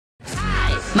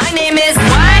My name is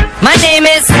what? My name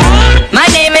is my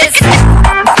name is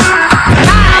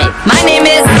Hi. My name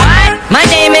is what? My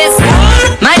name is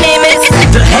my name is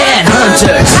the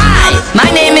Headhunters. Hi.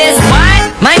 My name is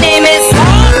what? My name is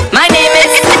my name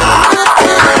is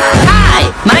Hi.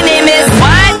 My name is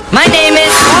what? My name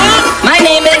is my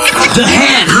name is the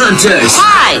Headhunters.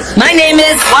 Hi. My name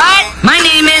is what? My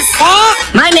name is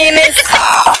my name is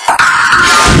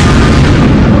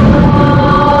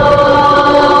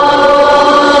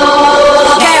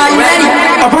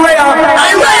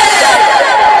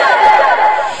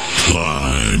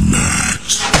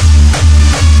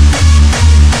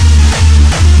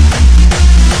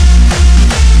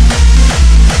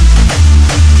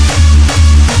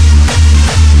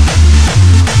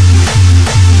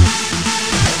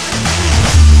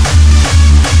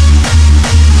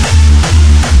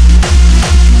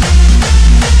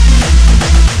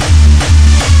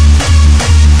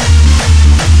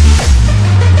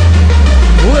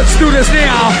Let's do this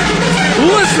now.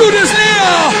 Let's do this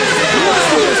now. Let's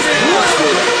do this now. Let's do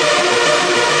this.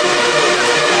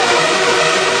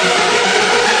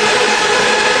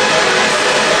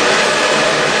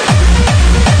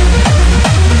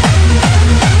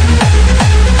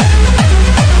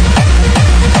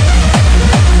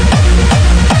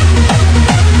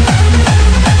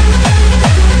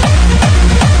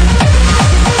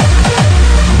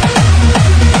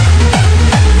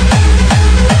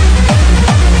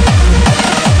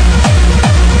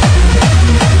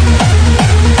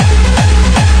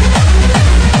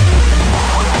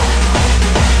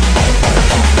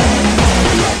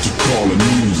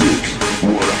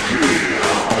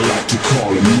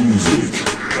 Call it music.